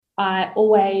I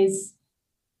always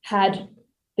had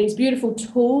these beautiful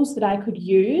tools that I could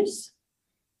use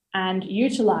and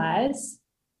utilize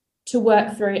to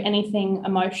work through anything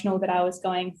emotional that I was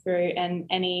going through and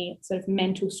any sort of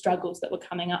mental struggles that were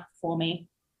coming up for me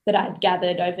that I'd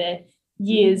gathered over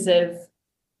years of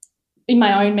in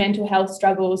my own mental health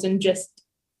struggles and just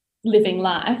living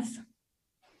life.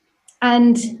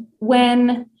 And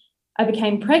when I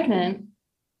became pregnant,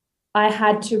 I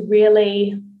had to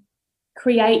really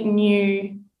create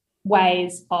new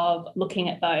ways of looking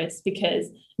at those, because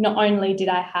not only did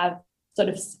I have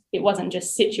it wasn't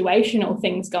just situational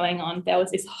things going on, there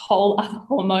was this whole other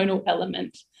hormonal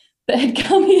element that had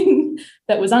come in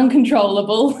that was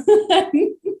uncontrollable.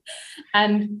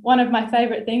 And one of my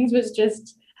favorite things was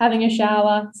just having a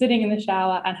shower, sitting in the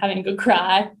shower and having a good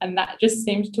cry. And that just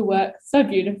seemed to work so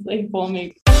beautifully for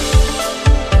me.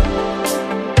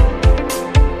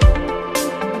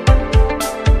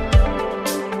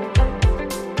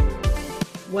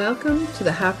 Welcome to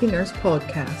the Happy Nurse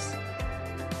Podcast.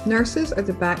 Nurses are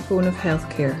the backbone of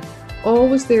healthcare,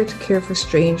 always there to care for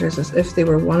strangers as if they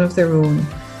were one of their own,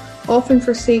 often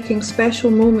forsaking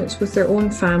special moments with their own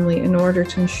family in order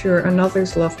to ensure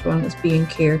another's loved one is being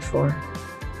cared for.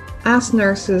 As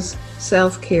nurses,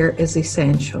 self-care is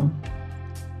essential.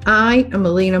 I am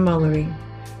Elena Mullery,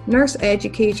 nurse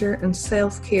educator and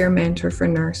self-care mentor for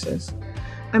nurses.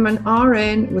 I'm an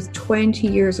RN with 20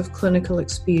 years of clinical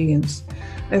experience.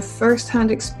 I have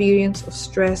first-hand experience of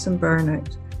stress and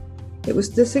burnout. It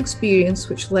was this experience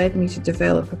which led me to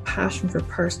develop a passion for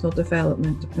personal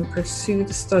development and pursue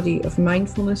the study of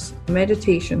mindfulness,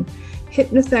 meditation,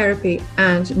 hypnotherapy,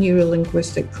 and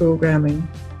neuro-linguistic programming.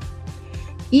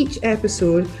 Each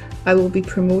episode, I will be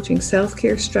promoting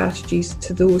self-care strategies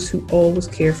to those who always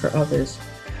care for others.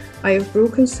 I have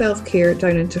broken self-care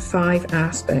down into 5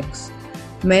 aspects: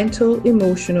 mental,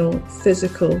 emotional,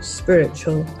 physical,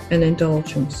 spiritual, and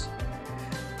indulgence,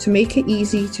 to make it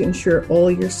easy to ensure all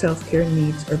your self-care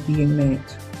needs are being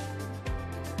met.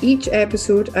 Each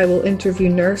episode, I will interview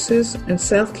nurses and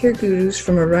self-care gurus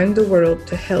from around the world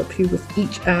to help you with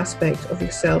each aspect of your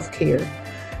self-care.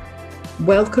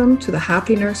 Welcome to the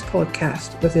Happy Nurse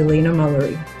Podcast with Elena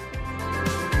Mullery.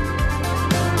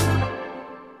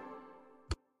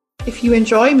 If you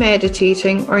enjoy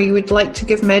meditating or you would like to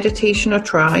give meditation a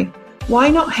try, why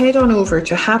not head on over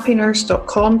to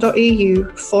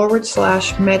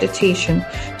happynurse.com.au/meditation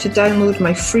to download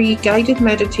my free guided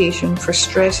meditation for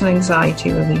stress and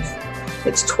anxiety relief.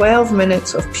 It's 12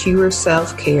 minutes of pure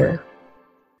self-care.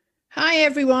 Hi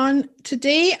everyone.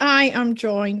 Today I am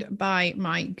joined by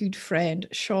my good friend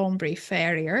Chambrie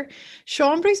Ferrier.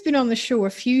 Chambrie's been on the show a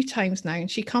few times now,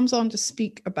 and she comes on to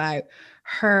speak about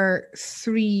her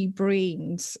 3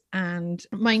 brains and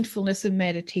mindfulness and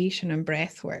meditation and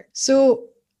breath work. So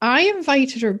I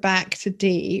invited her back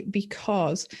today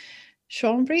because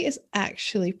Chambrie is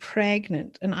actually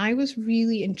pregnant, and I was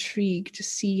really intrigued to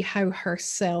see how her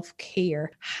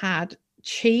self-care had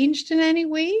changed in any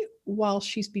way while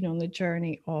she's been on the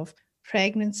journey of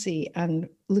pregnancy and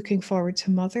looking forward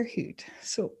to motherhood.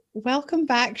 So welcome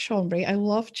back, Chambrie. I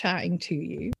love chatting to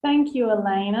you. Thank you,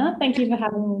 Elena. Thank you for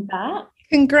having me back.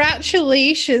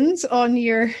 Congratulations on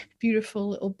your beautiful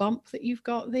little bump that you've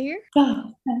got there.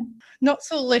 Oh, Not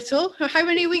so little. How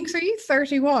many weeks are you?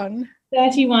 31?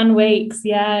 31 weeks.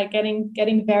 Yeah,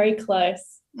 getting very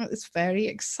close. It's very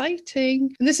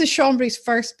exciting. And this is Chambrie's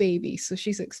first baby, so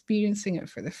she's experiencing it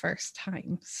for the first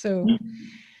time. So,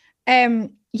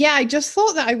 I just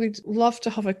thought that I would love to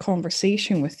have a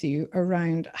conversation with you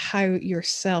around how your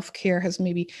self-care has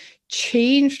maybe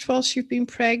changed whilst you've been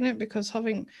pregnant, because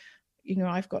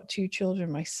I've got 2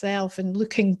 children myself, and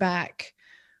looking back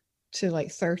to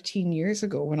like 13 years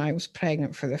ago when I was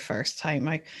pregnant for the first time,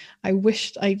 I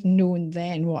wished I'd known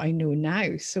then what I know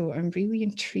now. So I'm really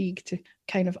intrigued to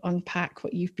kind of unpack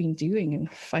what you've been doing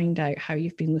and find out how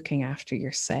you've been looking after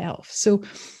yourself. So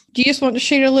do you just want to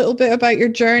share a little bit about your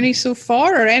journey so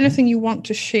far, or anything you want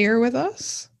to share with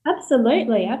us?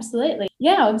 Absolutely.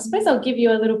 Yeah, I suppose I'll give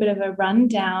you a little bit of a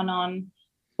rundown on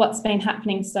what's been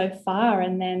happening so far,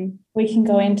 and then we can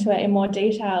go into it in more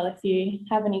detail if you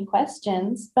have any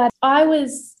questions. But I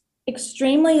was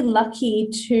extremely lucky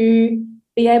to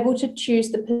be able to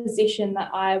choose the position that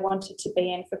I wanted to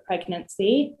be in for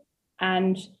pregnancy,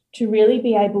 and to really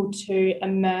be able to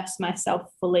immerse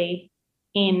myself fully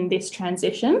in this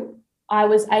transition.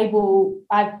 I've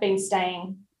been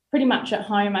staying pretty much at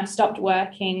home. I stopped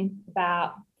working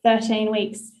about 13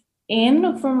 weeks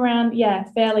in from around,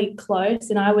 fairly close.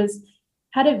 And I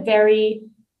had a very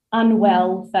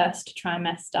unwell first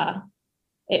trimester.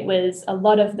 it was a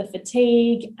lot of the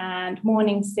fatigue and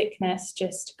morning sickness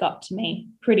just got to me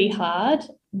pretty hard.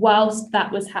 Whilst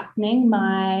that was happening,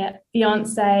 my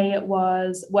fiance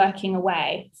was working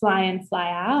away, fly in, fly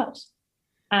out,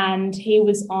 and he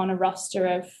was on a roster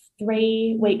of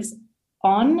 3 weeks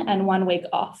on and 1 week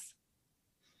off.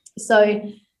 So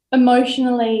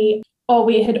emotionally,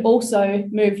 we had also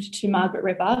moved to Margaret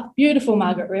River, beautiful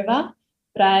Margaret River,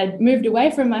 but I'd moved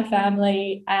away from my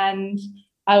family and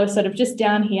I was sort of just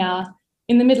down here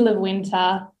in the middle of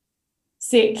winter,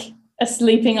 sick,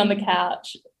 sleeping on the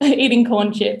couch, eating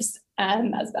corn chips,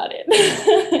 and that's about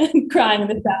it. Crying in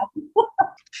the shower.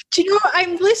 Do you know what?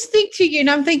 I'm listening to you and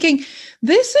I'm thinking,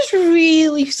 this is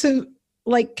really so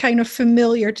like kind of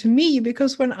familiar to me,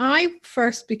 because when I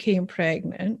first became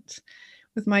pregnant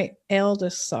with my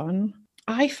eldest son,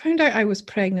 I found out I was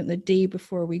pregnant the day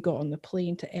before we got on the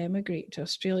plane to emigrate to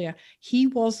Australia. He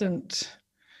wasn't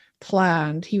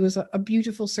planned. He was a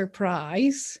beautiful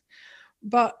surprise,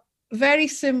 but very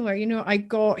similar. You know, I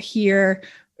got here,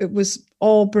 it was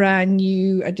all brand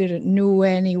new. I didn't know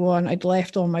anyone. I'd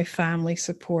left all my family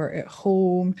support at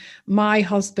home. My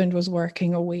husband was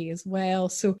working away as well.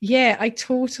 So yeah, I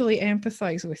totally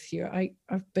empathize with you.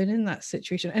 I've been in that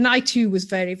situation. And I too was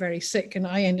very, very sick, and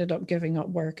I ended up giving up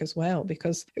work as well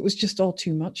because it was just all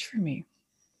too much for me.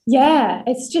 Yeah,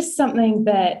 it's just something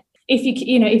that if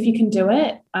you can do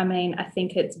it, I mean, I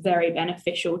think it's very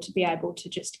beneficial to be able to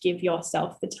just give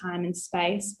yourself the time and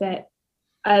space. But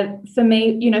for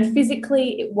me, you know,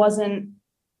 physically, it wasn't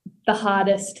the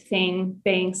hardest thing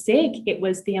being sick. It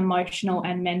was the emotional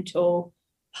and mental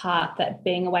part, that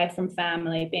being away from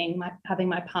family, having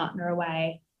my partner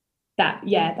away. That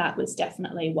was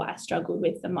definitely what I struggled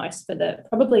with the most for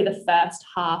probably the first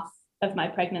half of my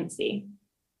pregnancy.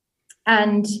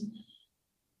 And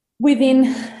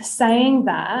within saying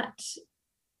that,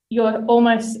 you're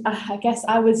almost, I guess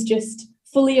I was just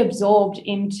fully absorbed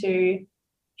into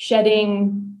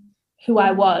shedding who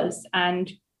I was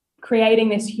and creating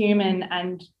this human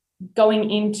and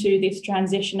going into this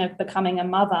transition of becoming a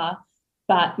mother,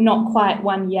 but not quite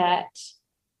one yet,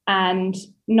 and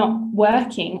not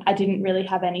working. I didn't really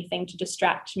have anything to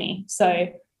distract me. So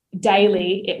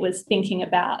daily it was thinking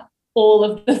about all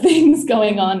of the things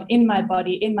going on in my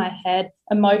body, in my head,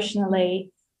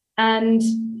 emotionally. And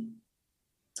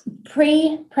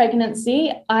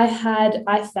pre-pregnancy,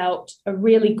 I felt a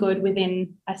really good,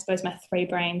 within, I suppose, my 3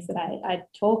 brains that I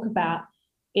talk about,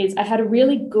 is I had a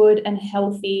really good and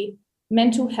healthy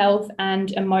mental health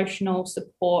and emotional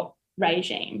support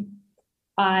regime.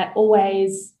 I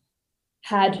always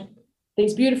had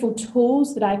these beautiful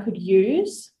tools that I could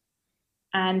use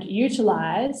and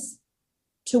utilize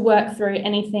to work through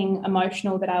anything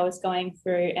emotional that I was going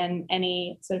through and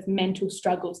any sort of mental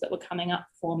struggles that were coming up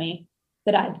for me,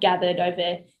 that I'd gathered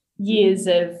over years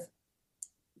of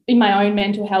in my own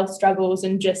mental health struggles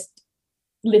and just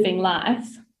living life.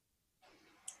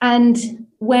 And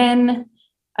when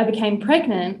I became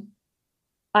pregnant,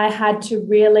 I had to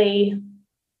really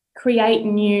create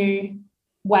new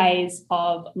ways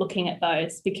of looking at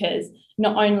those, because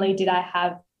not only did I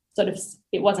have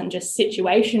it wasn't just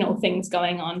situational things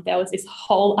going on, there was this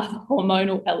whole other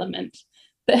hormonal element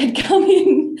that had come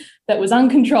in that was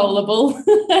uncontrollable.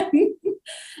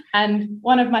 And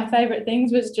one of my favorite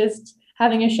things was just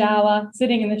having a shower,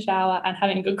 sitting in the shower and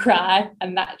having a good cry.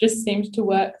 And that just seemed to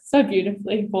work so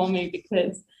beautifully for me,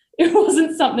 because it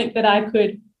wasn't something that I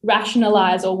could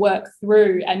rationalize or work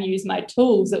through and use my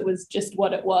tools. It was just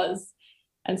what it was.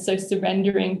 And so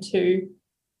surrendering to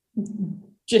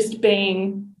just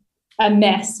being a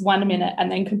mess 1 minute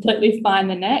and then completely fine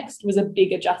the next was a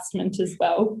big adjustment as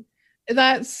well.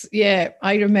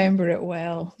 I remember it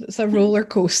well. It's a roller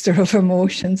coaster of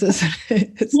emotions, isn't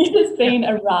it? It has been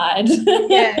a ride.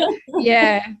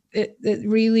 It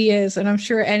really is. And I'm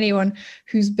sure anyone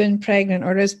who's been pregnant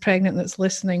or is pregnant that's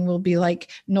listening will be like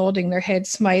nodding their head,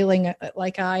 smiling at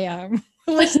like I am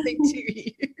listening to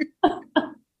you.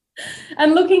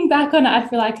 And looking back on it, I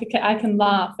feel like I can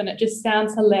laugh, and it just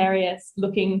sounds hilarious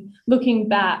looking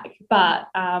back. But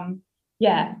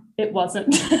it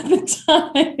wasn't at the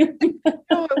time.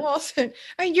 No, it wasn't.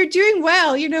 I mean, you're doing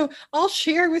well. You know, I'll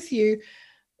share with you,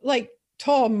 like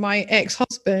Tom, my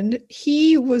ex-husband,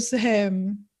 he was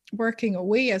working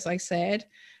away, as I said.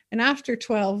 And after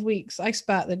 12 weeks, I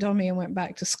spat the dummy and went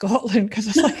back to Scotland because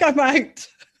I was like, I'm out.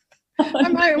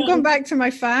 I'm going back to my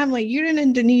family. You're in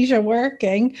Indonesia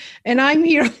working and I'm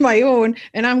here on my own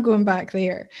and I'm going back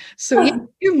there. So yeah,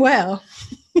 you're doing well.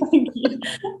 Thank you.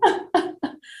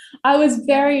 I was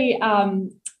very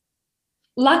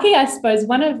lucky, I suppose.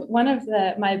 One of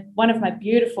my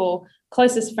beautiful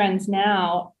closest friends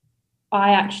now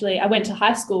I went to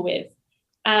high school with.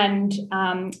 And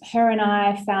her and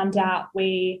I found out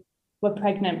we were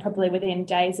pregnant probably within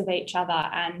days of each other,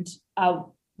 and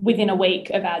within a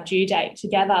week of our due date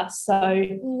together. So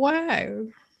wow,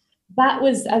 that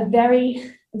was a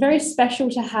very, very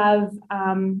special to have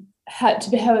her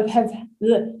to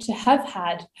have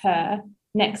had her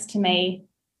next to me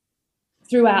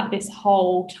throughout this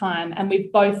whole time. And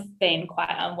we've both been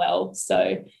quite unwell,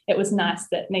 so it was nice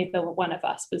that neither one of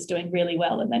us was doing really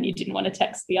well, and then you didn't want to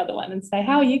text the other one and say,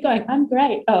 how are you going? I'm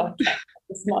great. Oh, okay.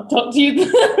 Let's not talk to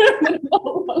you.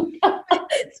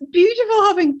 it's beautiful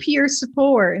having peer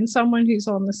support and someone who's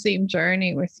on the same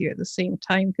journey with you at the same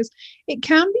time, because it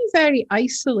can be very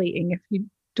isolating if you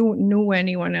don't know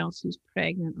anyone else who's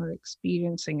pregnant or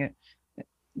experiencing it,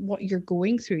 what you're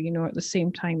going through, you know, at the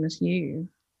same time as you.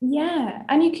 Yeah,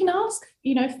 and you can ask,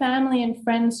 you know, family and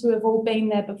friends who have all been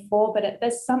there before, but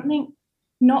there's something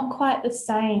not quite the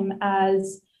same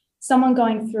as someone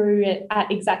going through it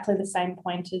at exactly the same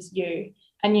point as you,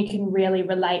 and you can really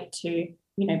relate to,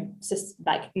 you know, just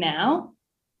like now,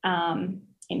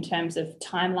 in terms of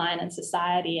timeline and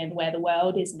society and where the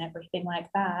world is and everything like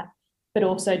that, but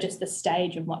also just the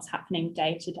stage and what's happening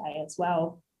day to day as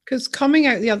well. Because coming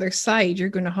out the other side, you're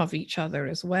going to have each other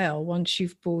as well once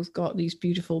you've both got these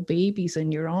beautiful babies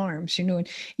in your arms, you know, and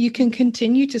you can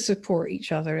continue to support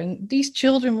each other. And these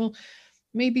children will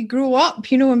maybe grow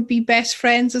up, you know, and be best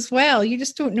friends as well. You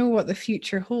just don't know what the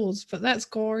future holds, but that's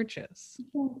gorgeous.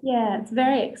 Yeah, it's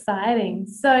very exciting.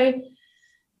 So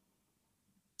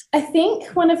I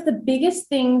think one of the biggest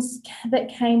things that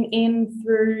came in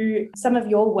through some of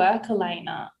your work,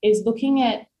 Elena, is looking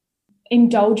at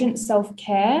indulgent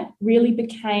self-care really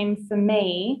became for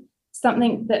me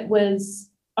something that was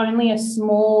only a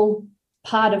small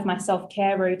part of my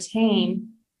self-care routine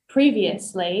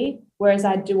previously, whereas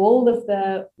I do all of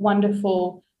the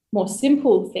wonderful, more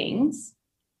simple things,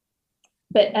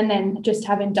 and then just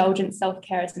have indulgent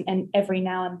self-care and every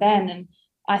now and then. And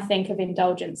I think of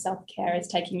indulgent self-care as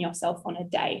taking yourself on a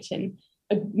date and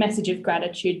a message of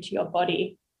gratitude to your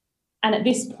body. And at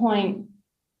this point,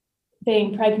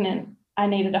 being pregnant, I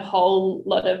needed a whole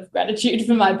lot of gratitude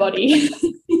for my body,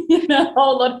 you know, a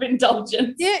whole lot of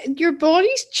indulgence. Yeah, your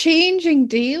body's changing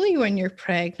daily when you're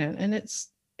pregnant, and it's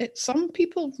some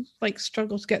people like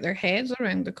struggle to get their heads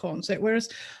around the concept, whereas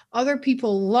other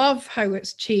people love how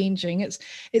it's changing. It's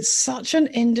such an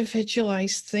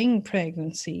individualized thing,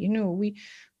 pregnancy. You know,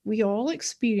 we all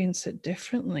experience it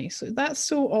differently. So that's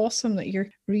so awesome that you're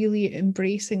really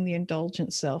embracing the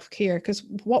indulgent self-care, because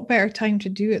what better time to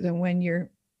do it than when you're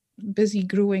busy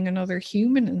growing another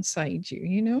human inside you,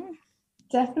 you know?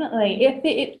 Definitely.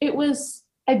 It was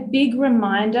a big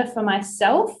reminder for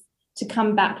myself to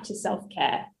come back to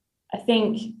self-care. I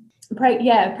think,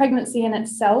 pregnancy in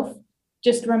itself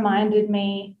just reminded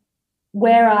me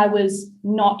where I was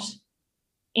not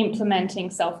implementing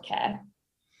self-care,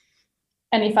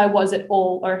 and if I was at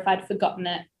all, or if I'd forgotten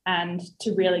it, and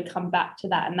to really come back to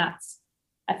that. And that's,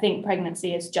 I think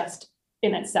pregnancy is just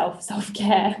in itself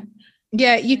self-care.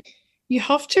 Yeah, you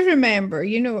have to remember,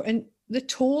 you know, and the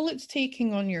toll it's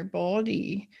taking on your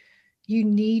body, you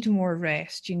need more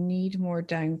rest, you need more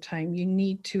downtime, you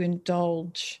need to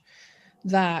indulge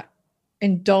that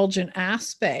indulgent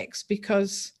aspects,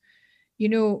 because, you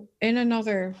know, in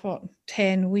another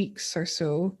 10 weeks or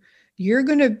so, you're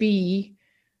going to be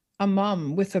a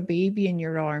mum with a baby in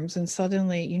your arms, and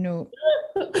suddenly, you know,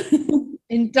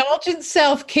 indulgent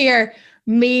self-care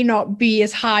may not be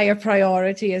as high a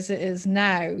priority as it is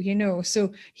now, you know.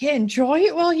 So yeah, enjoy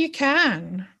it while you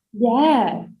can.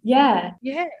 Yeah.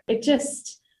 It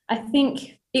just, I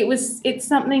think it's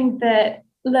something that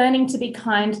learning to be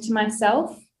kind to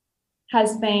myself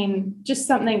has been just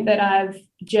something that I've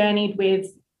journeyed with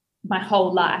my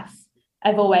whole life.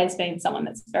 I've always been someone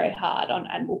that's very hard on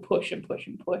and will push and push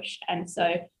and push. And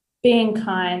so being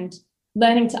kind,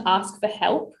 learning to ask for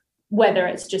help, whether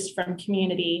it's just from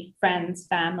community, friends,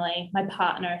 family, my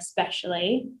partner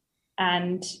especially,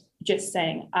 and just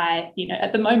saying, at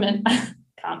the moment, I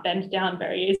can't bend down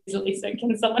very easily, so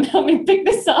can someone help me pick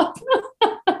this up?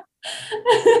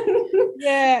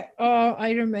 Yeah, oh,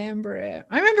 I remember it.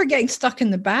 I remember getting stuck in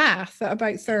the bath at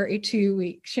about 32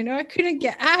 weeks. You know, I couldn't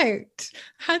get out.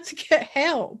 I had to get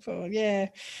help. Oh, yeah.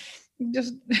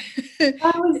 Just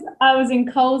I was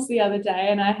in Coles the other day,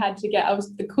 and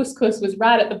the couscous was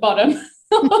right at the bottom.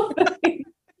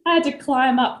 I had to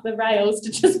climb up the rails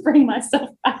to just bring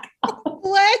myself back up.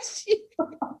 Bless you.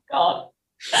 Oh, God.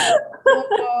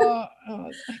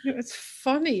 It's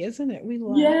funny, isn't it? We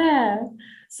laugh. Yeah.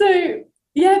 So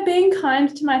yeah, being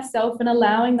kind to myself and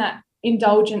allowing that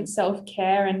indulgent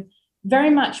self-care, and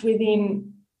very much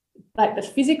within like the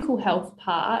physical health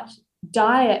part,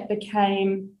 diet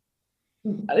became,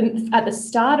 at the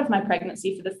start of my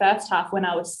pregnancy, for the first half when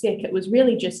I was sick, it was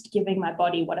really just giving my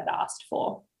body what it asked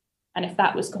for. And if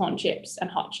that was corn chips and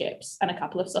hot chips and a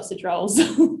couple of sausage rolls,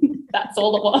 that's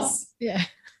all it was. Yeah.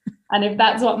 And if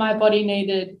that's what my body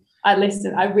needed, I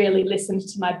really listened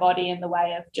to my body in the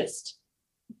way of just,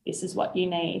 this is what you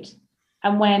need.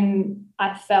 And when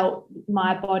I felt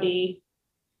my body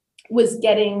was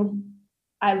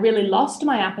I really lost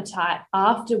my appetite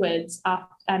afterwards,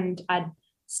 and I'd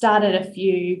started a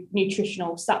few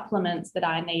nutritional supplements that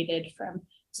I needed from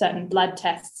certain blood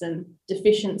tests and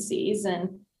deficiencies.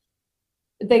 And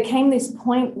there came this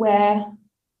point where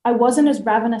I wasn't as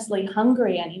ravenously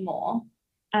hungry anymore.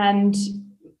 And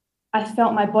I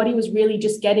felt my body was really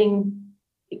just getting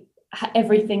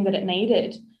everything that it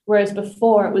needed. Whereas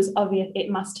before it was obvious it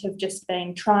must have just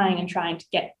been trying to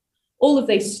get all of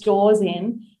these stores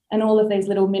in and all of these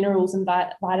little minerals and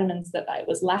vitamins that I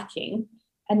was lacking.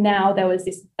 And now there was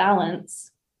this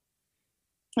balance,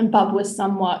 and Bub was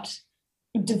somewhat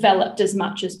developed as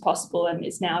much as possible and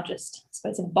is now just, I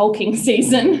suppose, in bulking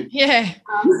season. Yeah.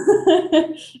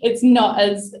 It's not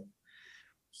as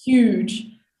huge.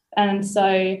 And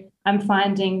so I'm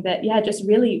finding that,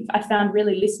 I found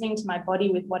really listening to my body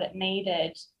with what it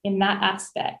needed in that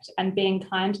aspect, and being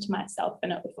kind to myself.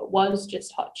 And if it was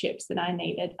just hot chips that I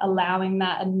needed, allowing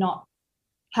that and not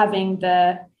having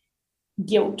the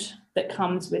guilt that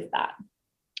comes with that.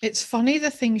 It's funny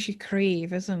the things you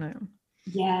crave, isn't it?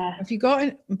 Yeah. If you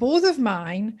got both of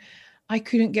mine, I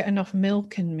couldn't get enough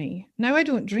milk in me. Now I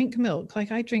don't drink milk.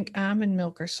 Like, I drink almond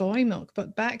milk or soy milk,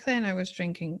 but back then I was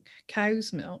drinking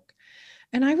cow's milk.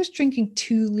 And I was drinking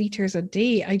 2 liters a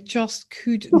day. I just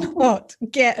could not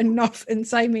get enough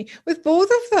inside me with both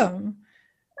of them.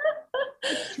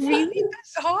 It's really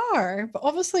bizarre. But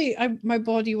obviously, my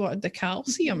body wanted the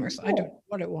calcium, or so. I don't know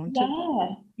what it wanted.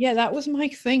 Yeah, that was my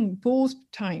thing both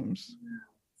times.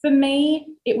 For me,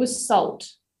 it was salt.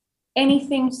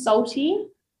 Anything salty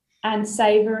and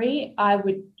savoury,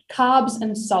 carbs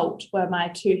and salt were my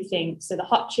 2 things. So the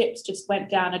hot chips just went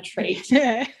down a treat.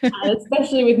 Yeah.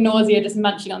 Especially with nausea, just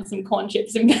munching on some corn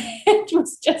chips in bed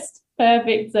was just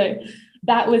perfect. So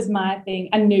that was my thing.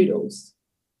 And noodles.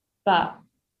 But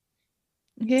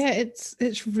yeah,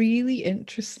 it's really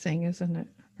interesting, isn't it?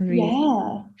 Really.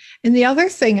 Yeah. And the other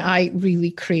thing I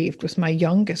really craved with my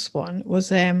youngest one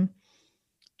was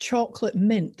chocolate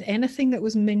mint, anything that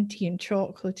was minty and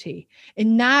chocolatey.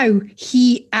 And now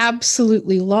he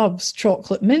absolutely loves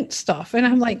chocolate mint stuff. And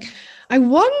I'm like, I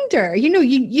wonder,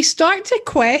 you start to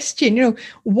question,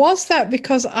 was that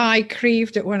because I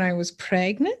craved it when I was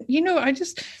pregnant?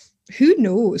 Who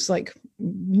knows? Like,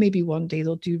 maybe one day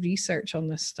they'll do research on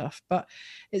this stuff, but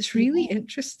it's really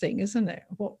interesting, isn't it?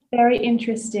 Very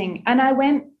interesting. And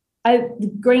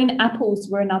green apples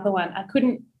were another one. I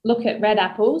couldn't look at red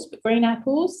apples, but green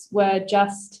apples were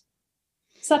just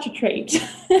such a treat.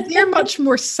 They're much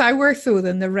more sour though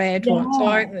than the red ones,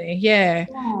 aren't they? Yeah.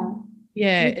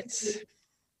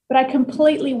 But I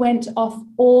completely went off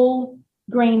all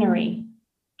greenery,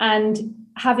 and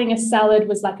having a salad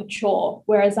was like a chore,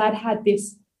 whereas I'd had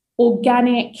this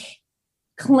organic,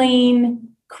 clean,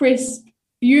 crisp,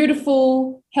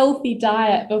 beautiful, healthy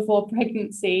diet before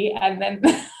pregnancy, and then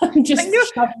I'm just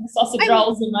shoving sausage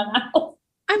rolls in my mouth.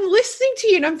 I'm listening to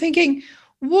you and I'm thinking,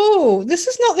 whoa, this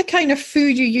is not the kind of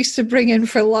food you used to bring in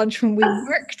for lunch when we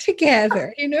worked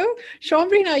together,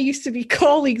 Chambrie and I used to be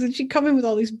colleagues, and she'd come in with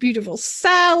all these beautiful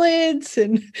salads,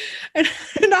 and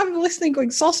I'm listening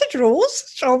going, sausage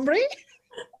rolls, Chambrie?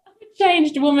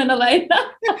 Changed woman,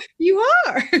 Elena. You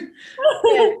are.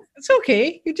 Yeah, it's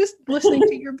okay. You're just listening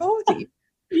to your body.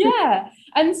 Yeah.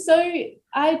 And so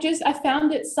I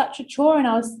found it such a chore, and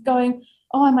I was going,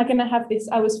 oh, am I going to have this?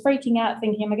 I was freaking out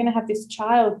thinking, am I going to have this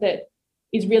child that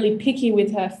is really picky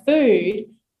with her food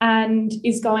and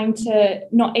is going to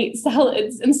not eat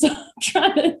salads? And so I'm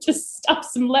trying to just stuff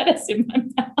some lettuce in my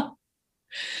mouth.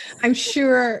 I'm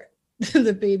sure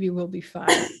the baby will be fine.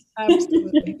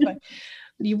 Absolutely fine.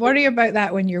 You worry about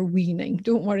that when you're weaning.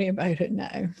 Don't worry about it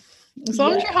now. As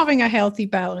long as you're having a healthy,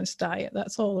 balanced diet,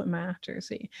 that's all that matters.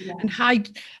 Yeah. And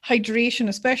hydration,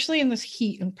 especially in this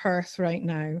heat in Perth right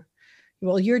now.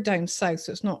 Well, you're down south,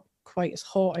 so it's not quite as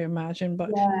hot, I imagine, but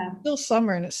it's still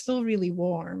summer and it's still really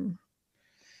warm.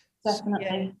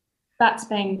 Definitely. So, that's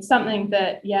been something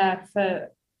that, for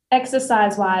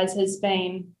exercise-wise has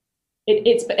been,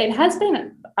 it has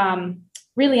been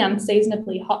really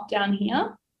unseasonably hot down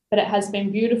here, but it has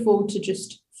been beautiful to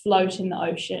just float in the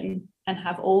ocean and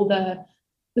have all the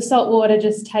the salt water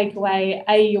just take away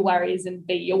A, your worries, and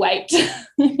B, your weight.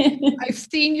 I've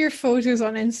seen your photos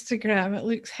on Instagram. It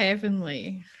looks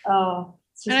heavenly. Oh,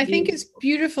 it's just And I think beautiful. it's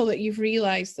beautiful that you've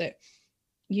realized that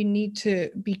you need to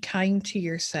be kind to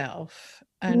yourself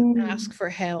and ask for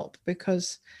help,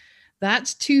 because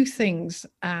that's two things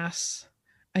as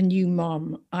a new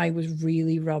mom I was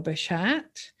really rubbish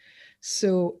at.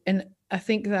 So, and I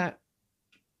think that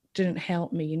didn't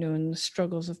help me, in the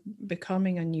struggles of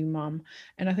becoming a new mom.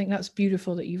 And I think that's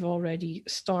beautiful that you've already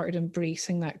started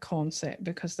embracing that concept,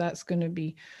 because that's going to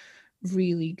be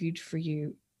really good for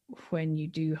you when you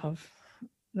do have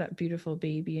that beautiful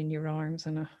baby in your arms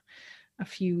in a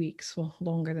few weeks, well,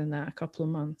 longer than that, a couple of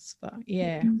months. But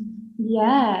yeah.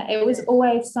 Yeah, it was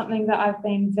always something that I've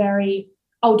been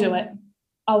I'll do it.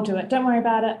 Don't worry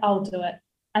about it. I'll do it.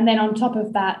 And then on top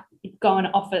of that, go and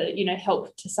offer,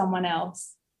 help to someone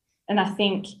else. And I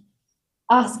think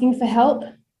asking for help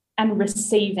and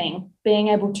being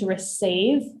able to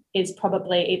receive is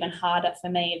probably even harder for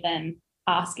me than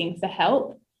asking for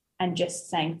help and just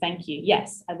saying, thank you.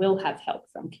 Yes, I will have help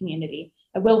from community.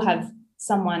 I will have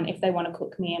someone, if they want to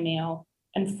cook me a meal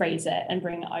and freeze it and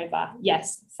bring it over.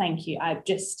 Yes, thank you. I'm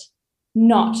just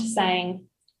not saying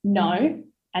no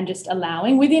and just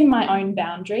allowing within my own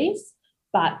boundaries,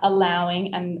 but allowing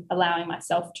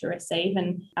myself to receive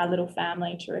and our little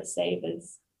family to receive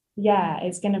is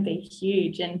going to be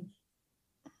huge. And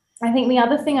I think the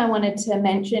other thing I wanted to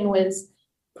mention was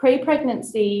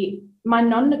pre-pregnancy, my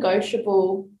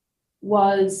non-negotiable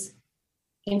was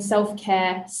in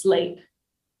self-care, sleep.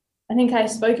 I think I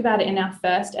spoke about it in our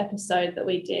first episode that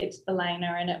we did,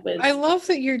 Elena, and it was... I love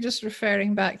that you're just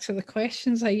referring back to the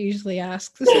questions I usually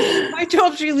ask. My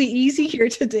job's really easy here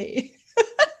today.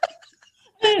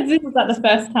 This is like the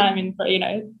first time in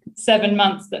 7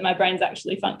 months that my brain's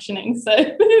actually functioning. So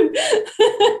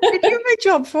you're doing my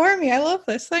job for me. I love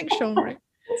this. Thanks, Chambrie.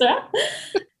 That's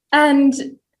right. And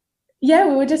yeah,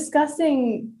 we were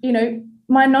discussing,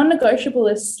 my non-negotiable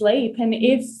is sleep. And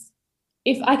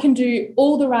if I can do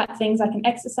all the right things, I can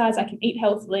exercise, I can eat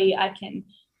healthily, I can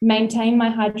maintain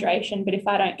my hydration, but if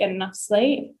I don't get enough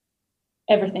sleep,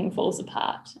 everything falls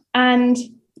apart. And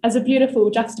as a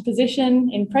beautiful juxtaposition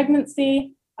in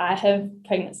pregnancy, I have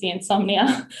pregnancy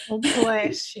insomnia. Oh,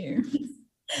 bless you.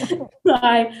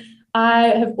 I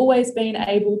have always been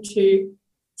able to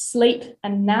sleep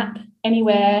and nap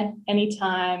anywhere,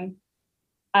 anytime.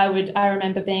 I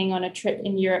remember being on a trip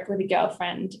in Europe with a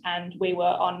girlfriend, and we were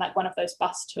on like one of those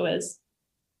bus tours,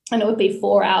 and it would be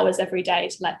 4 hours every day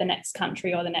to like the next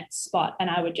country or the next spot. And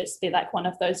I would just be like one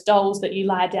of those dolls that you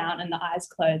lie down and the eyes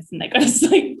close and they go to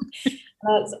sleep.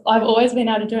 I've always been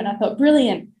able to do it. And I thought,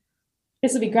 brilliant,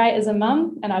 this would be great as a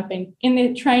mum. And I've been in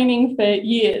the training for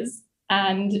years.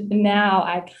 And now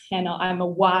I'm a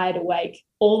wide awake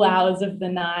all hours of the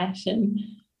night. And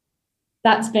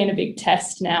that's been a big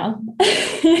test now.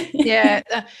 Yeah.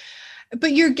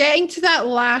 But you're getting to that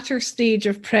latter stage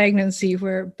of pregnancy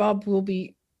where Bub will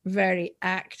be very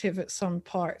active at some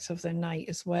parts of the night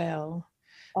as well.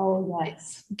 Oh,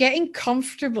 yes. Getting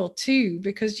comfortable too,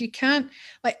 because you can't,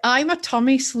 like, I'm a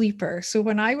tummy sleeper. So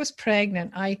when I was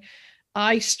pregnant,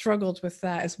 I struggled with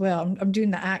that as well. I'm doing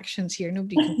the actions here.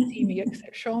 Nobody can see me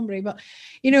except Chambrie, but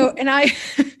and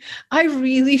I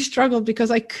really struggled because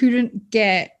I couldn't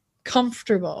get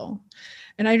comfortable.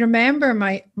 And I remember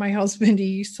my husband, he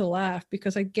used to laugh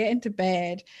because I'd get into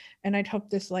bed and I'd have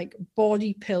this like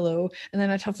body pillow, and then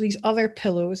I'd have these other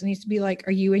pillows, and he'd be like,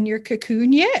 are you in your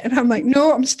cocoon yet? And I'm like,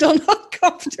 no, I'm still not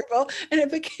comfortable. And it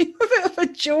became a bit of a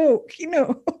joke,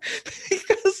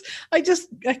 because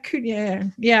I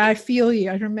couldn't, yeah, I feel you.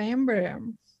 I remember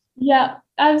him. Yeah,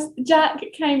 Jack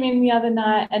came in the other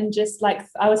night, and just like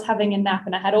I was having a nap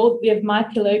and I had all of my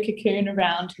pillow cocoon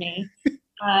around me.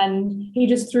 And he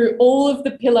just threw all of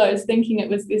the pillows, thinking it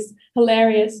was this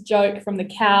hilarious joke from the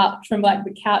couch, from like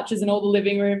the couches in all the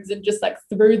living rooms, and just like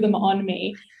threw them on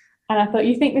me. And I thought,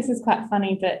 you think this is quite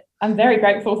funny, but I'm very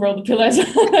grateful for all the pillows.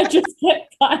 I just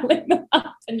kept piling them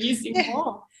up and using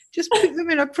more. Just put them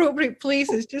in appropriate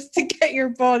places just to get your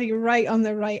body right on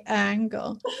the right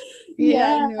angle.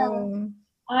 Yeah. No.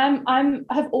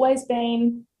 I've always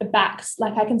been the backs,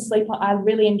 like I can sleep on, I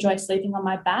really enjoy sleeping on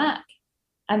my back.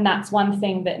 And that's one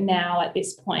thing that now at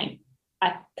this point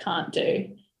I can't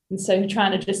do. And so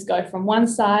trying to just go from one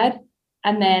side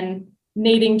and then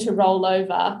needing to roll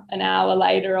over an hour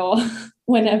later or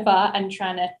whenever, and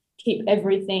trying to keep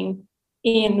everything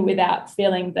in without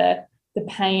feeling the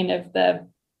pain of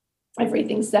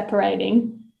everything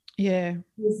separating. Yeah.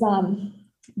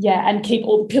 yeah, and keep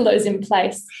all the pillows in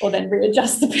place, or then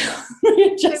readjust the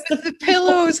the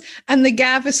pillows and the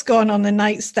Gaviscon on the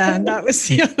nightstand. That was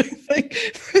the other thing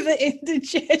for the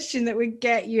indigestion that would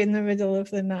get you in the middle of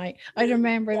the night. I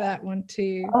remember that one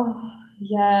too. Oh,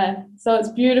 yeah. So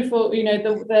it's beautiful, you know,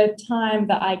 the time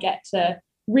that I get to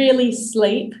really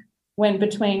sleep when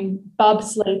between Bub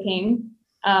sleeping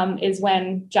is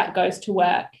when Jack goes to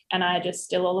work, and I just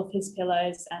steal all of his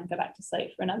pillows and go back to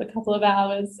sleep for another couple of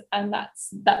hours, and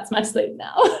that's my sleep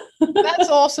now. That's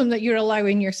awesome that you're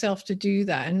allowing yourself to do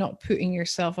that and not putting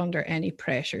yourself under any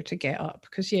pressure to get up,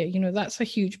 because yeah, you know, that's a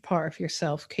huge part of your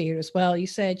self-care as well. You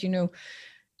said, you know,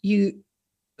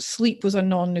 sleep was a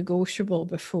non-negotiable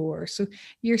before, so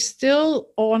you're still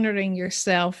honoring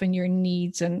yourself and your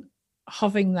needs and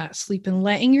having that sleep and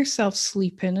letting yourself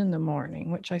sleep in the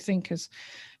morning, which I think is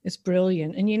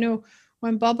brilliant. And you know,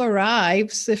 when Bub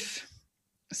arrives, if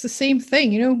it's the same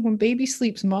thing, you know, when baby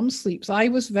sleeps, mum sleeps. I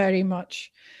was very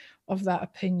much of that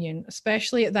opinion,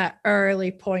 especially at that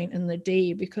early point in the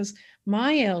day, because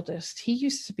my eldest, he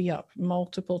used to be up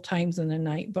multiple times in the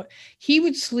night, but he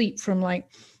would sleep from like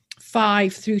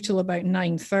 5 through till about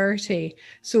 9:30.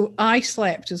 So I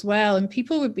slept as well. And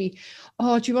people would be,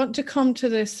 oh, do you want to come to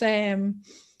this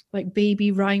like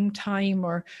baby rhyme time,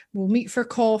 or we'll meet for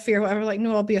coffee or whatever? Like,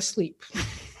 no, I'll be asleep.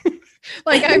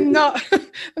 Like,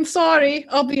 I'm sorry,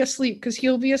 I'll be asleep because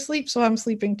he'll be asleep, so I'm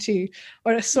sleeping too,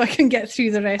 or so I can get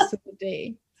through the rest of the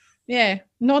day. Yeah,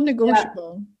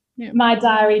 non-negotiable. Yeah. My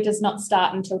diary does not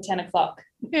start until 10 o'clock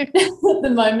at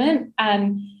the moment.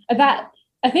 And that,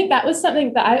 I think that was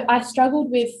something that I struggled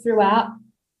with throughout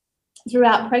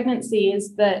pregnancy,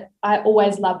 is that I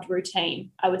always loved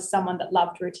routine. I was someone that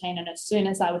loved routine. And as soon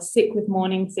as I was sick with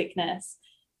morning sickness,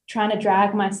 trying to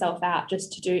drag myself out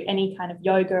just to do any kind of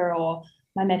yoga or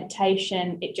my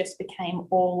meditation, it just became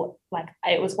all like,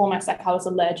 it was almost like I was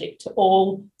allergic to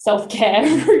all self-care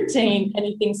routine,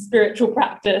 anything spiritual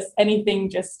practice, anything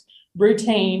just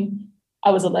routine,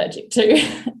 I was allergic to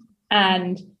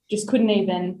and just couldn't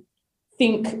even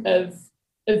think of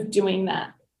doing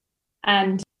that.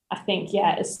 And I think,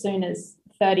 yeah, as soon as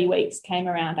 30 weeks came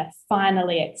around, I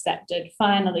finally accepted,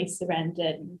 finally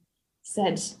surrendered and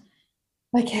said,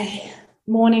 okay,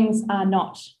 mornings are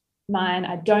not mine.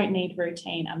 I don't need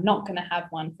routine. I'm not going to have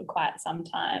one for quite some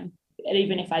time. And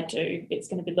even if I do, it's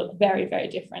going to look very, very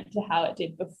different to how it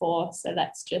did before. So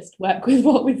let's just work with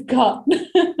what we've got.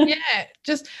 Yeah,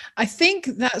 I think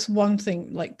that's one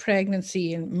thing like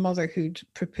pregnancy and motherhood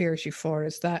prepares you for,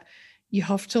 is that you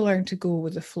have to learn to go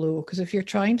with the flow. Because if you're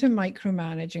trying to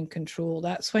micromanage and control,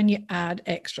 that's when you add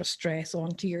extra stress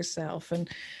onto yourself. And,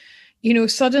 you know,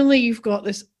 suddenly you've got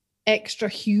this extra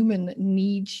human that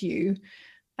needs you,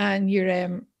 and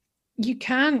you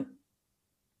can't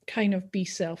kind of be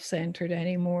self-centered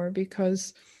anymore,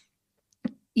 because,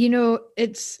 you know,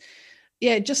 it's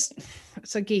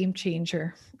a game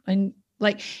changer. And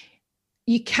like,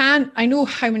 I know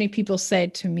how many people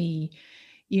said to me,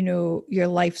 you know, your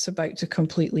life's about to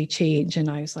completely change. And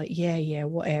I was like, yeah,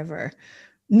 whatever.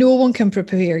 No one can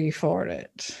prepare you for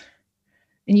it.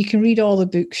 And you can read all the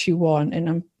books you want.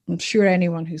 And I'm sure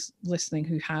anyone who's listening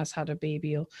who has had a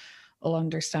baby will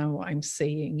understand what I'm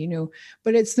saying, you know,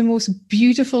 but it's the most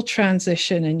beautiful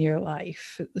transition in your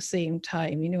life at the same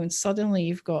time, you know, and suddenly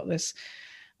you've got this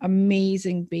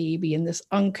amazing baby and this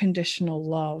unconditional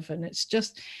love. And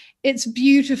it's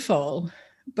beautiful,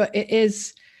 but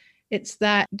it's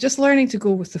that just learning to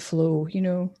go with the flow, you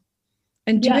know,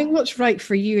 and doing what's right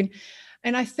for you.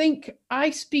 And I think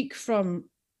I speak from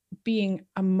being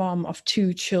a mom of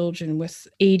 2 children with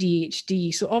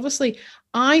ADHD. So obviously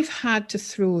I've had to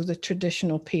throw the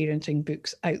traditional parenting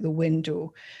books out the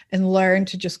window and learn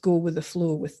to just go with the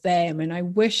flow with them. And I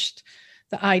wished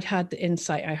that I'd had the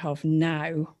insight I have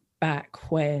now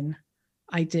back when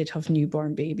I did have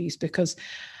newborn babies, because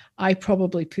I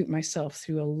probably put myself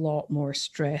through a lot more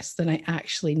stress than I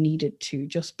actually needed to,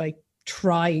 just by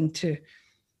trying to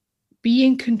be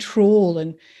in control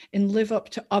and live up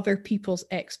to other people's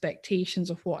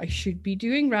expectations of what I should be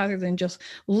doing, rather than just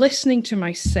listening to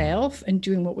myself and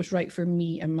doing what was right for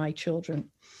me and my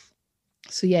children.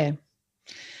 So yeah,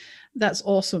 that's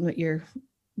awesome that you're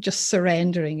just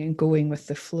surrendering and going with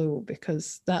the flow,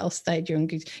 because that'll steady you on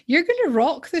good. You're going to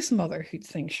rock this motherhood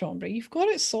thing, Chambrie. You've got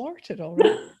it sorted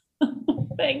already.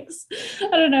 Thanks.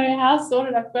 I don't know how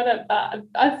sorted I've got it, but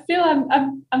I feel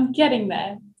I'm getting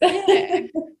there. Yeah.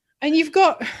 And you've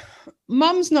got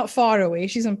mum's not far away.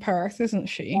 She's in Perth, isn't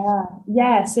she?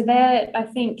 Yeah. So I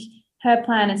think her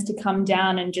plan is to come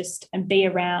down and be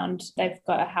around. They've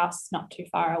got a house not too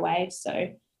far away,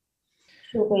 so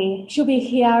she'll be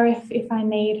here if I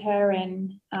need her.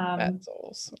 And that's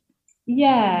awesome.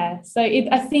 Yeah. So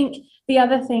I think the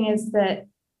other thing is that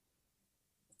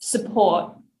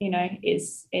support,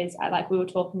 is like we were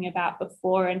talking about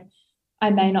before, and I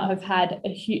may not have had a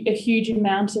huge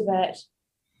amount of it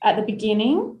at the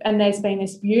beginning, and there's been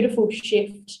this beautiful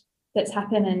shift that's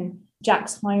happened, and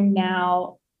Jack's home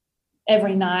now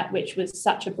every night, which was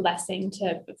such a blessing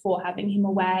before having him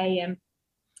away, and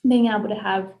being able to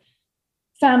have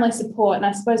family support. And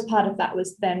I suppose part of that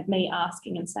was then me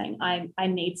asking and saying, I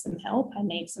need some help, I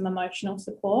need some emotional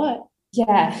support.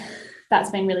 Yeah,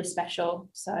 that's been really special.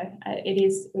 So it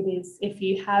is if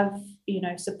you have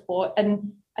support,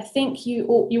 and I think you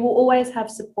will always have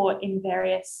support in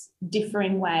various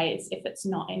differing ways if it's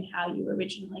not in how you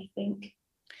originally think.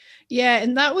 Yeah,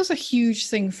 and that was a huge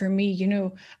thing for me.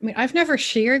 I've never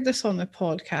shared this on the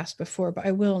podcast before, but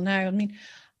I will now.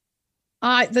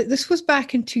 This was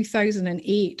back in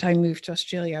 2008. I moved to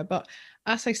Australia, but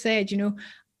as I said,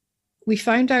 we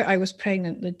found out I was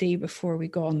pregnant the day before we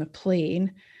got on the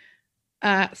plane.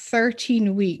 At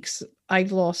 13 weeks,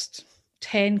 I'd lost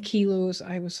 10 kilos.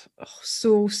 I was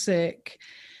so sick.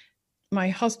 My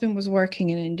husband was working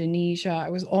in Indonesia. I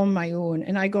was on my own,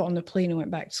 and I got on the plane and went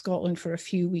back to Scotland for a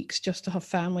few weeks just to have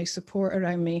family support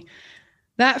around me.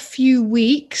 That few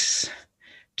weeks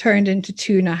turned into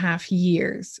 2.5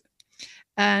 years.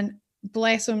 And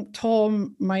bless him,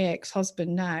 Tom, my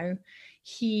ex-husband now,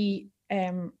 he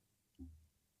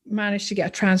managed to get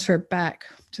a transfer back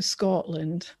to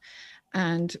Scotland.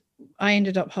 And I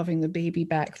ended up having the baby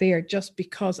back there just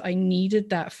because I needed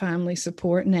that family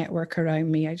support network around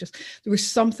me. There was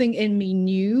something in me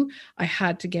knew I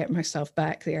had to get myself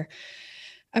back there.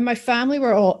 And my family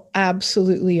were all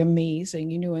absolutely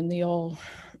amazing, and they all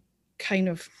kind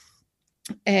of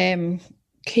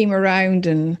came around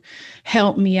and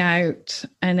helped me out.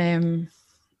 And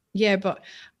but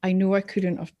I know I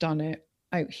couldn't have done it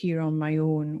out here on my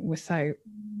own without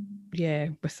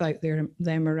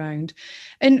them around.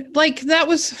 And like, that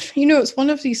was, it's one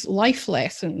of these life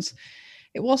lessons.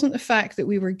 It wasn't the fact that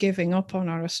we were giving up on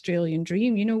our Australian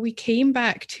dream. We came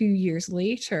back 2 years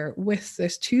later with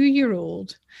this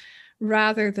 2-year-old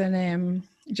rather than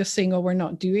just saying, oh, we're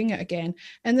not doing it again.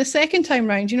 And the second time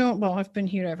round, I've been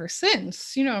here ever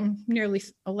since. I'm nearly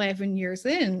 11 years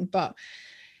in, but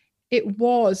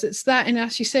it's that, and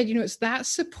as you said, it's that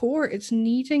support. It's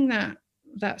needing that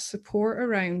support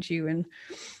around you. And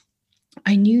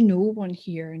I knew no one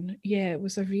here, and it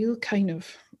was a real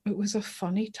it was a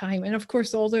funny time. And of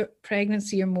course, all the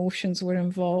pregnancy emotions were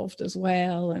involved as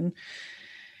well. And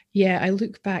I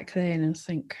look back then and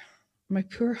think, my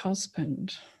poor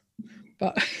husband.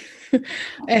 But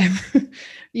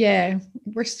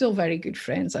we're still very good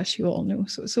friends, as you all know,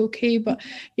 so it's okay. But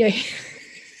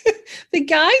the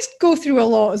guys go through a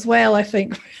lot as well, I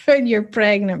think, when you're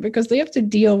pregnant, because they have to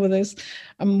deal with this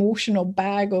emotional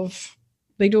bag of,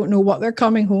 they don't know what they're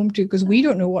coming home to, because we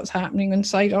don't know what's happening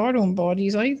inside our own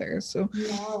bodies either. So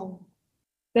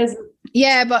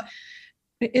but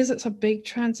it's a big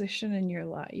transition in your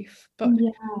life. But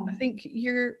I think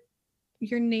you're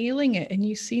nailing it, and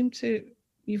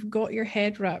you've got your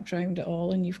head wrapped around it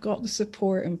all, and you've got the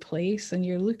support in place, and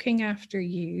you're looking after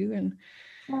you. And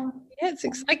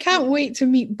I can't wait to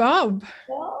meet Bub.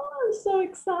 Oh, I'm so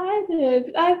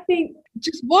excited. I think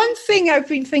just one thing I've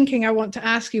been thinking I want to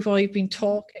ask you while you've been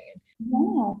talking.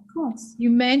 Yeah, of course. You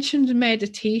mentioned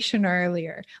meditation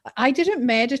earlier. I didn't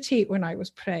meditate when I was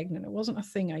pregnant. It wasn't a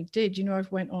thing I did.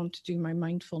 I've went on to do my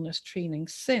mindfulness training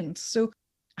since. So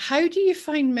how do you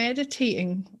find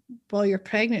meditating while you're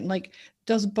pregnant? Like,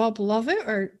 does Bob love it,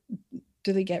 or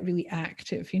do they get really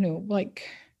active?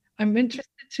 I'm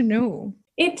interested to know.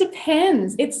 It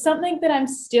depends. It's something that I'm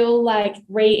still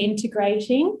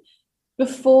reintegrating.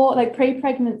 Before,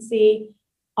 pre-pregnancy,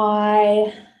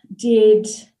 I did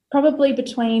probably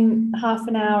between half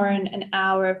an hour and an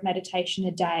hour of meditation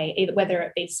a day, either whether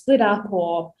it be split up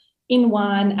or in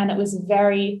one, and it was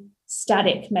very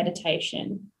static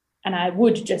meditation. And I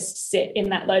would just sit in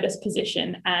that lotus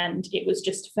position, and it was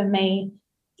just, for me,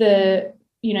 either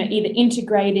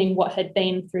integrating what had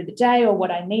been through the day or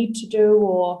what I need to do,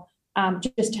 or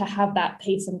just to have that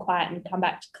peace and quiet and come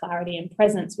back to clarity and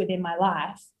presence within my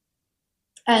life.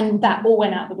 And that all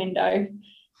went out the window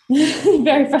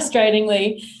very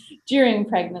frustratingly during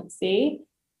pregnancy.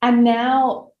 And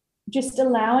now just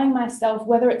allowing myself,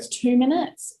 whether it's 2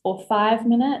 minutes or 5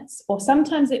 minutes, or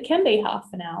sometimes it can be half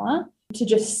an hour, to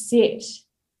just sit.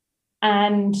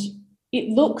 And it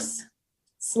looks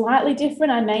slightly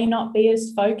different. I may not be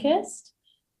as focused,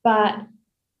 but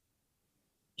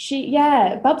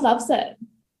Bub loves it.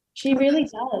 She really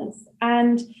does.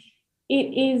 And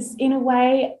it is, in a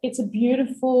way, it's a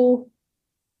beautiful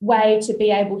way to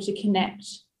be able to connect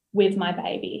with my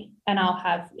baby. And I'll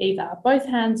have either both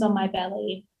hands on my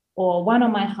belly or one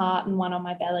on my heart and one on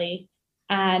my belly.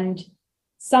 And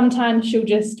sometimes she'll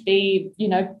just be,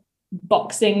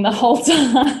 boxing the whole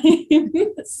time,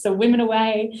 so women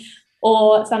away.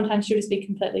 Or sometimes she'll just be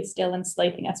completely still and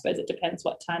sleeping. I suppose it depends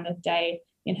what time of day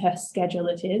in her schedule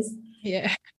it is.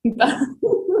 Yeah.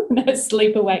 Her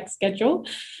sleep-awake schedule.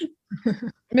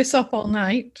 Miss up all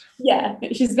night. Yeah,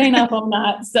 she's been up all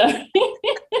night. So if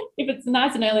it's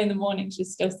nice and early in the morning,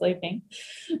 she's still sleeping.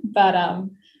 But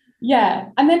yeah.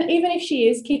 And then even if she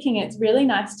is kicking, it's really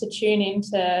nice to tune in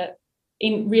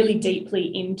really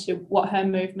deeply into what her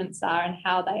movements are and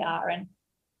how they are and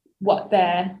what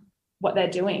they're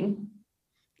doing.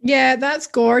 Yeah, that's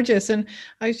gorgeous. And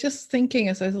I was just thinking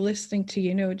as I was listening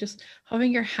to, just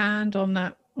having your hand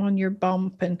on your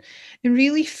bump and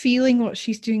really feeling what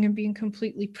she's doing and being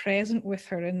completely present with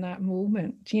her in that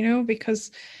moment,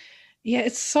 because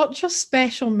it's such a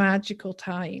special, magical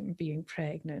time being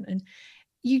pregnant. And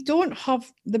you don't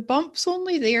have the bumps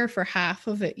only there for half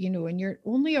of it, and you're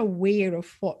only aware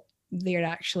of what they're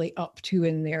actually up to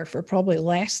in there for probably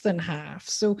less than half.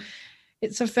 So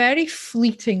it's a very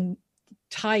fleeting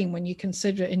time when you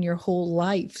consider it in your whole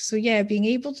life. So yeah, being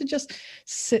able to just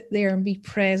sit there and be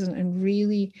present and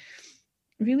really,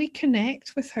 really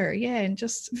connect with her, and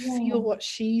just feel what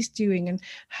she's doing and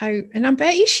how, and I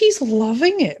bet you she's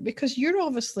loving it, because you're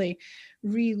obviously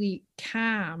really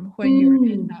calm when you're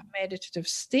in that meditative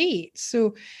state.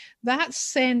 So that's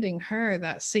sending her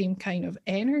that same kind of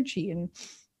energy, and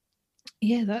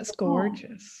that's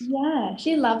gorgeous. Yeah,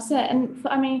 she loves it. And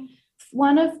I mean,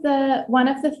 one of the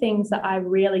things that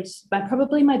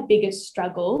probably my biggest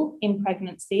struggle in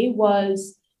pregnancy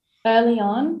was early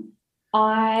on,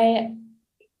 I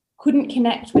couldn't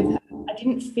connect with her. I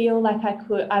didn't feel like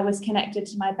I was connected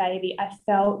to my baby. I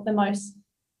felt the most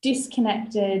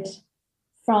disconnected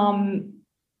from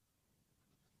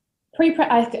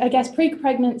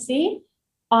pre-pregnancy.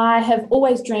 I have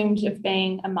always dreamed of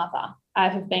being a mother. I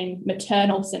have been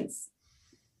maternal since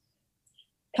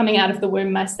coming out of the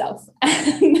womb myself.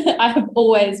 And I have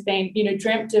always been,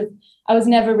 dreamt of, I was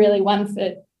never really one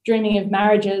for dreaming of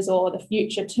marriages or the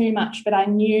future too much, but I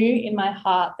knew in my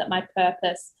heart that my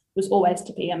purpose was always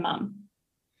to be a mum,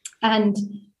 and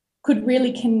could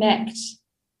really connect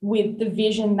with the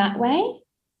vision that way.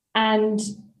 And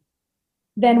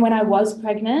then when I was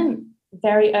pregnant,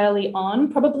 very early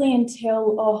on, probably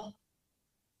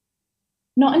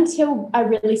not until I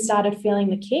really started feeling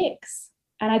the kicks.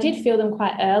 And I did feel them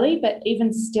quite early, but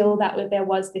even still there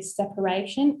was this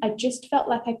separation. I just felt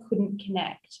like I couldn't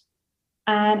connect.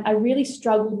 And I really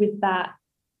struggled with that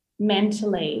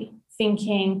mentally,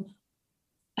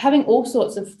 having all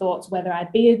sorts of thoughts, whether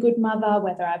I'd be a good mother,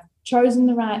 whether I've chosen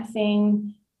the right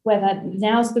thing, whether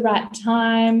now's the right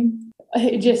time.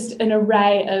 Just an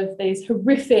array of these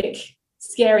horrific,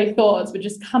 scary thoughts were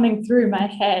just coming through my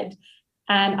head.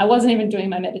 And I wasn't even doing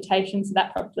my meditation, so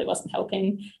that probably wasn't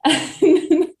helping.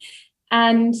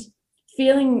 And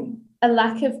feeling a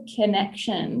lack of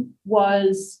connection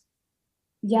was,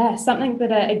 something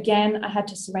that, again, I had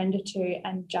to surrender to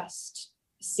and just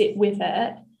sit with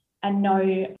it and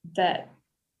know that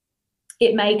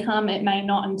it may come, it may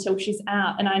not until she's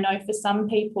out. And I know for some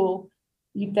people,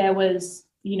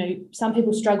 some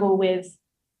people struggle with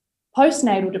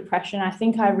postnatal depression. I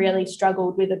think I really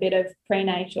struggled with a bit of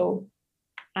prenatal.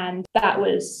 And that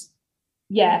was,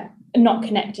 not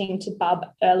connecting to Bub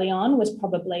early on was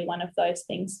probably one of those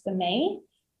things for me.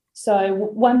 So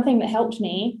one thing that helped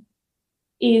me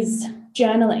is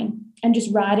journaling and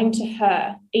just writing to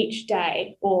her each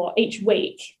day or each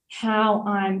week how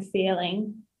I'm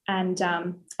feeling. And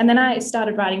then I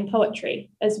started writing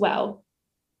poetry as well.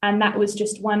 And that was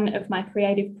just one of my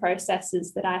creative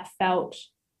processes that I felt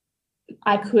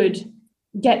I could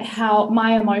get how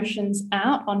my emotions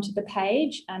out onto the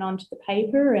page and onto the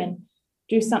paper and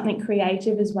do something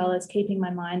creative, as well as keeping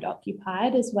my mind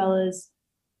occupied, as well as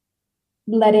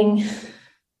letting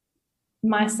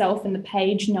myself and the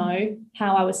page know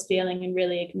how I was feeling and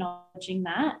really acknowledging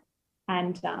that.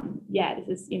 And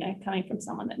this is, coming from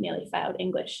someone that nearly failed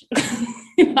English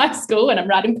in high school, and I'm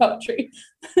writing poetry.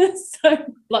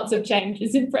 So lots of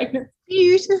changes in pregnancy.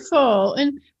 Beautiful.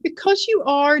 And because you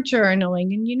are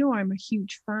journaling, and I'm a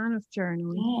huge fan of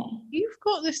journaling, you've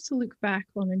got this to look back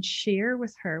on and share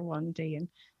with her one day. And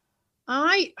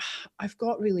I've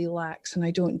got really lax and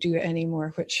I don't do it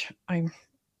anymore, which I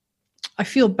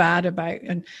feel bad about.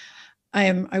 And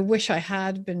I wish I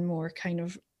had been more kind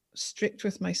of strict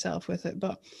with myself with it.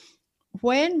 But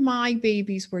when my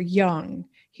babies were young,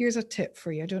 here's a tip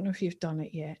for you. I don't know if you've done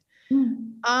it yet.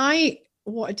 I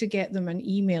wanted to get them an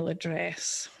email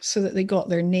address so that they got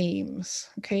their names.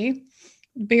 Okay,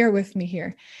 bear with me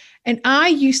here. And I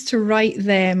used to write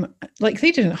them, like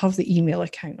they didn't have the email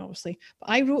account, obviously, but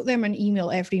I wrote them an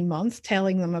email every month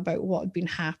telling them about what had been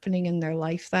happening in their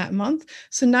life that month.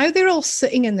 So now they're all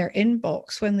sitting in their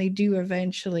inbox when they do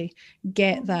eventually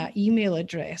get that email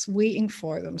address, waiting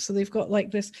for them. So they've got like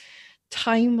this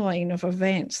timeline of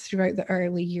events throughout the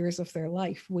early years of their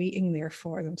life waiting there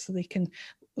for them, so they can,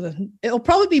 it'll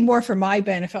probably be more for my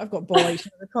benefit. I've got boys,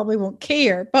 they probably won't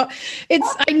care, but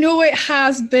I know it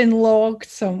has been logged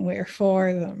somewhere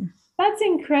for them. That's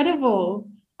incredible.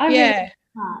 Yeah,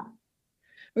 it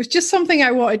was just something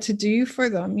I wanted to do for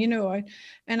them,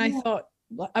 I thought,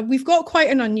 we've got quite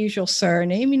an unusual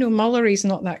surname, Mullery's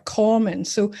not that common,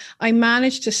 so I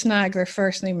managed to snag their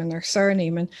first name and their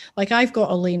surname, and like I've got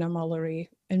Elena Mullery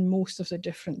in most of the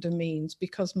different domains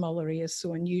because Mullery is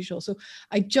so unusual. So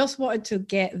I just wanted to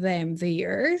get them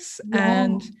theirs. Yeah.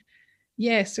 And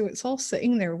yeah, so it's all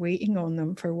sitting there waiting on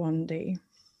them for one day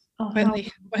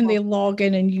when they log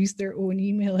in and use their own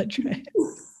email address.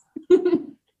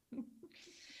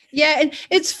 Yeah, and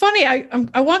it's funny.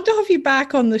 I want to have you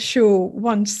back on the show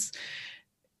once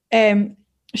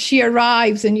she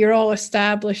arrives and you're all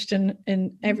established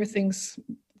and everything's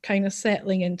kind of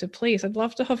settling into place. I'd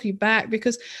love to have you back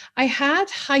because I had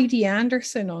Heidi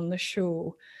Anderson on the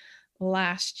show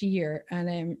last year,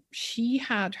 and she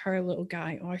had her little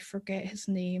guy. Oh, I forget his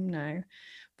name now.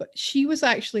 But she was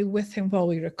actually with him while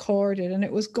we recorded, and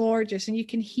it was gorgeous. And you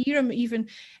can hear him even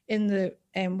in the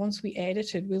once we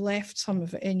edited, we left some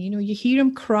of it in. You hear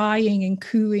him crying and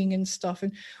cooing and stuff.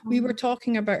 And we were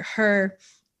talking about her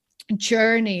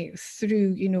journey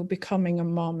through, becoming a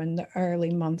mom in the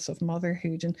early months of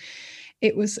motherhood. And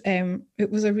it was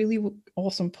a really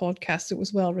awesome podcast. It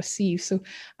was well received. So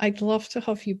I'd love to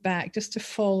have you back just to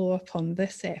follow up on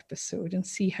this episode and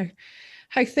see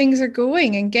how things are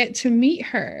going and get to meet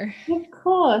her. Of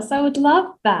course, I would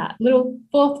love that. Little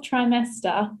fourth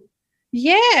trimester.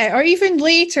 Yeah, or even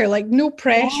later, like no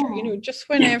pressure, just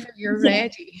whenever you're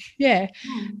ready. Yeah.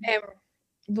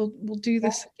 We'll do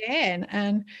this again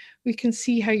and we can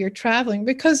see how you're traveling,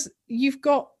 because you've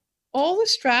got all the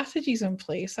strategies in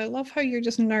place. I love how you're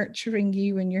just nurturing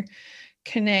you and you're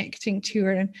connecting to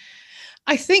her. And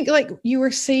I think, like you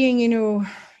were saying, you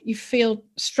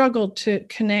struggled to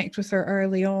connect with her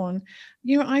early on.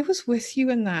 I was with you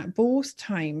in that both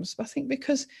times. I think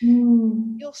because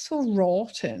you feel so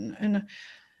rotten, and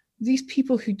these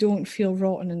people who don't feel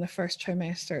rotten in the first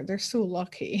trimester, they're so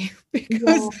lucky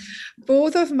because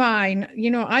both of mine,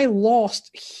 I lost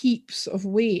heaps of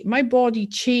weight. My body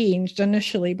changed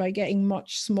initially by getting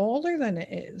much smaller than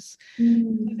it is.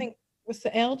 I think with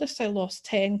the eldest, I lost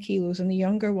 10 kilos, and the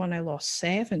younger one, I lost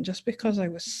 7, just because I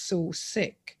was so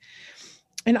sick.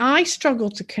 And I struggle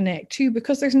to connect too,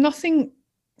 because there's nothing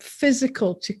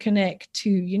physical to connect to,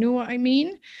 you know what I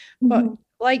mean? But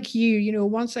like you,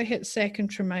 once I hit second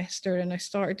trimester and I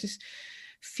started to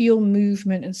feel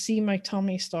movement and see my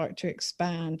tummy start to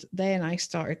expand, then I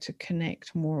started to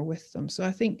connect more with them. So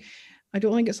I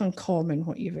don't think it's uncommon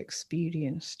what you've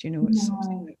experienced, it's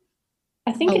something that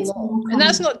I think it's and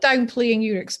that's not downplaying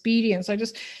your experience. I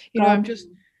just, I'm just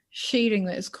sharing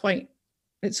that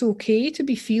it's okay to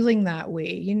be feeling that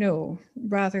way,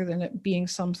 rather than it being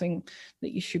something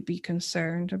that you should be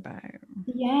concerned about.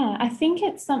 Yeah, I think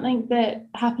it's something that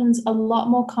happens a lot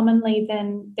more commonly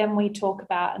than we talk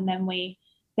about and than we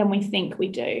think we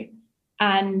do.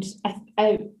 And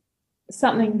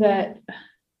something that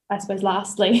I suppose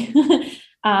lastly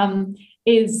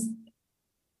is,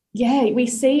 we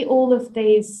see all of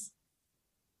these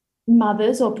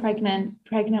mothers or pregnant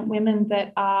women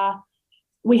that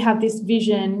we have this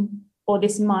vision or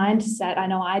this mindset. I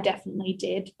know I definitely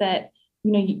did, that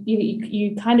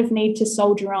you kind of need to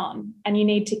soldier on and you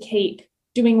need to keep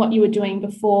doing what you were doing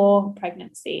before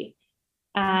pregnancy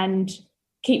and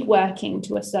keep working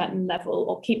to a certain level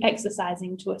or keep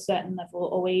exercising to a certain level,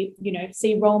 or we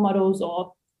see role models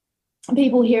or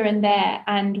people here and there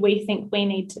and we think we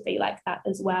need to be like that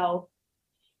as well.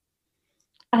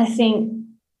 I think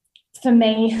for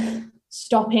me,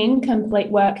 stopping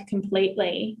work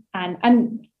completely,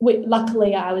 and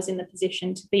luckily I was in the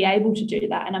position to be able to do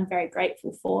that, and I'm very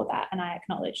grateful for that, and I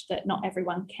acknowledge that not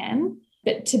everyone can,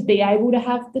 but to be able to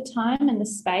have the time and the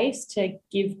space to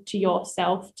give to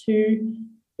yourself to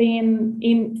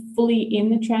be fully in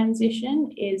the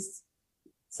transition is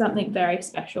something very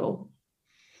special.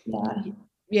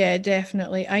 Yeah,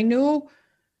 definitely. I know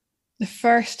the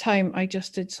first time I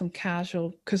just did some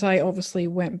casual, because I obviously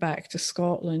went back to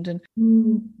Scotland, and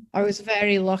I was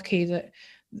very lucky that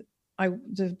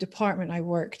the department I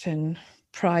worked in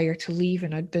prior to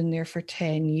leaving, I'd been there for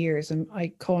 10 years, and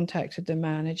I contacted the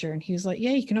manager and he was like,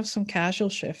 yeah, you can have some casual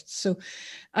shifts. So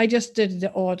I just did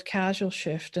the odd casual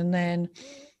shift. And then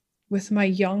with my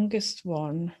youngest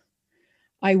one,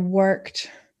 I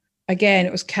worked, again,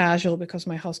 it was casual because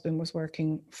my husband was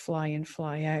working fly in,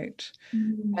 fly out.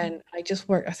 And I just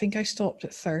worked, I think I stopped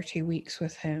at 30 weeks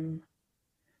with him.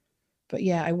 But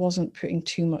yeah, I wasn't putting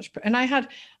too much. And I had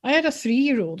a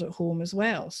 3-year-old at home as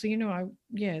well. So,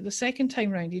 the second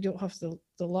time round, you don't have the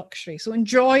luxury. So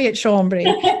enjoy it, Chambrie.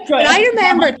 But I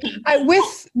remember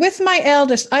with my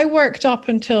eldest, I worked up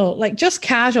until like just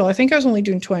casual. I think I was only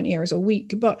doing 20 hours a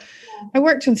week, but I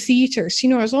worked in theatres.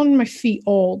 I was on my feet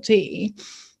all day.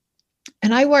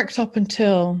 And I worked up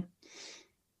until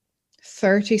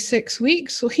 36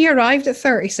 weeks. So he arrived at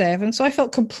 37. So I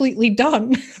felt completely done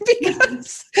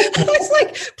because I was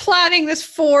like planning this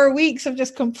 4 weeks of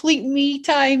just complete me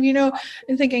time,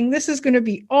 and thinking this is going to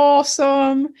be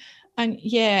awesome. And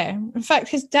yeah, in fact,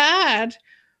 his dad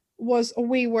was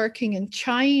away working in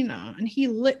China, and he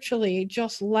literally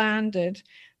just landed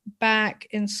back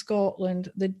in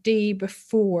Scotland the day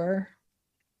before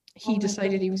he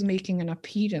decided he was making an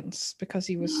appearance because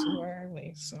he was so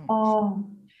early. So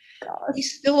God.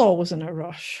 He's still always in a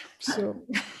rush. So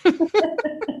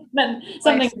then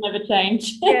something can never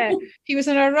change. Yeah, he was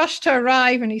in a rush to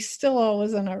arrive, and he's still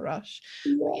always in a rush.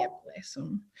 Yeah, bless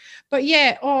him. But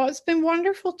yeah, it's been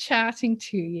wonderful chatting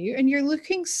to you, and you're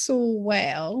looking so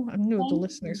well. I know the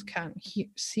listeners can't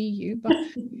see you, but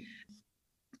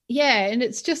yeah, and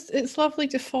it's lovely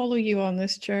to follow you on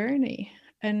this journey.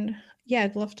 And yeah,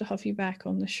 I'd love to have you back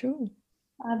on the show.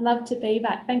 I'd love to be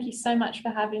back. Thank you so much for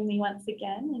having me once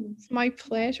again. It's my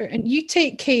pleasure. And you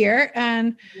take care.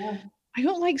 And I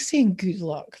don't like saying good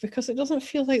luck because it doesn't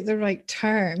feel like the right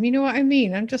term. You know what I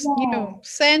mean? I'm just,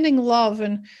 sending love,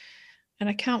 and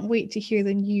I can't wait to hear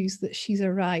the news that she's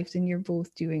arrived and you're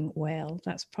both doing well.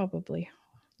 That's probably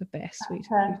the best way to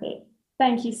do it. Perfect.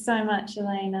 Thank you so much,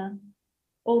 Elena.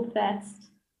 All the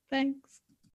best. Thanks.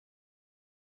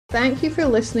 Thank you for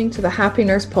listening to the Happy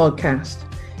Nurse podcast.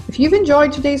 If you've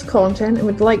enjoyed today's content and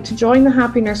would like to join the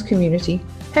Happy Nurse community,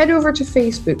 head over to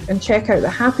Facebook and check out the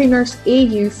Happy Nurse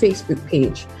AU Facebook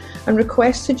page and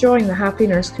request to join the Happy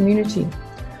Nurse community.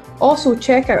 Also,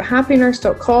 check out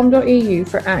happynurse.com.au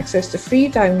for access to free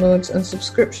downloads and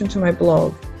subscription to my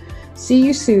blog. See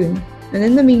you soon, and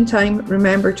in the meantime,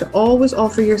 remember to always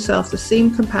offer yourself the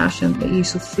same compassion that you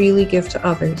so freely give to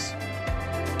others.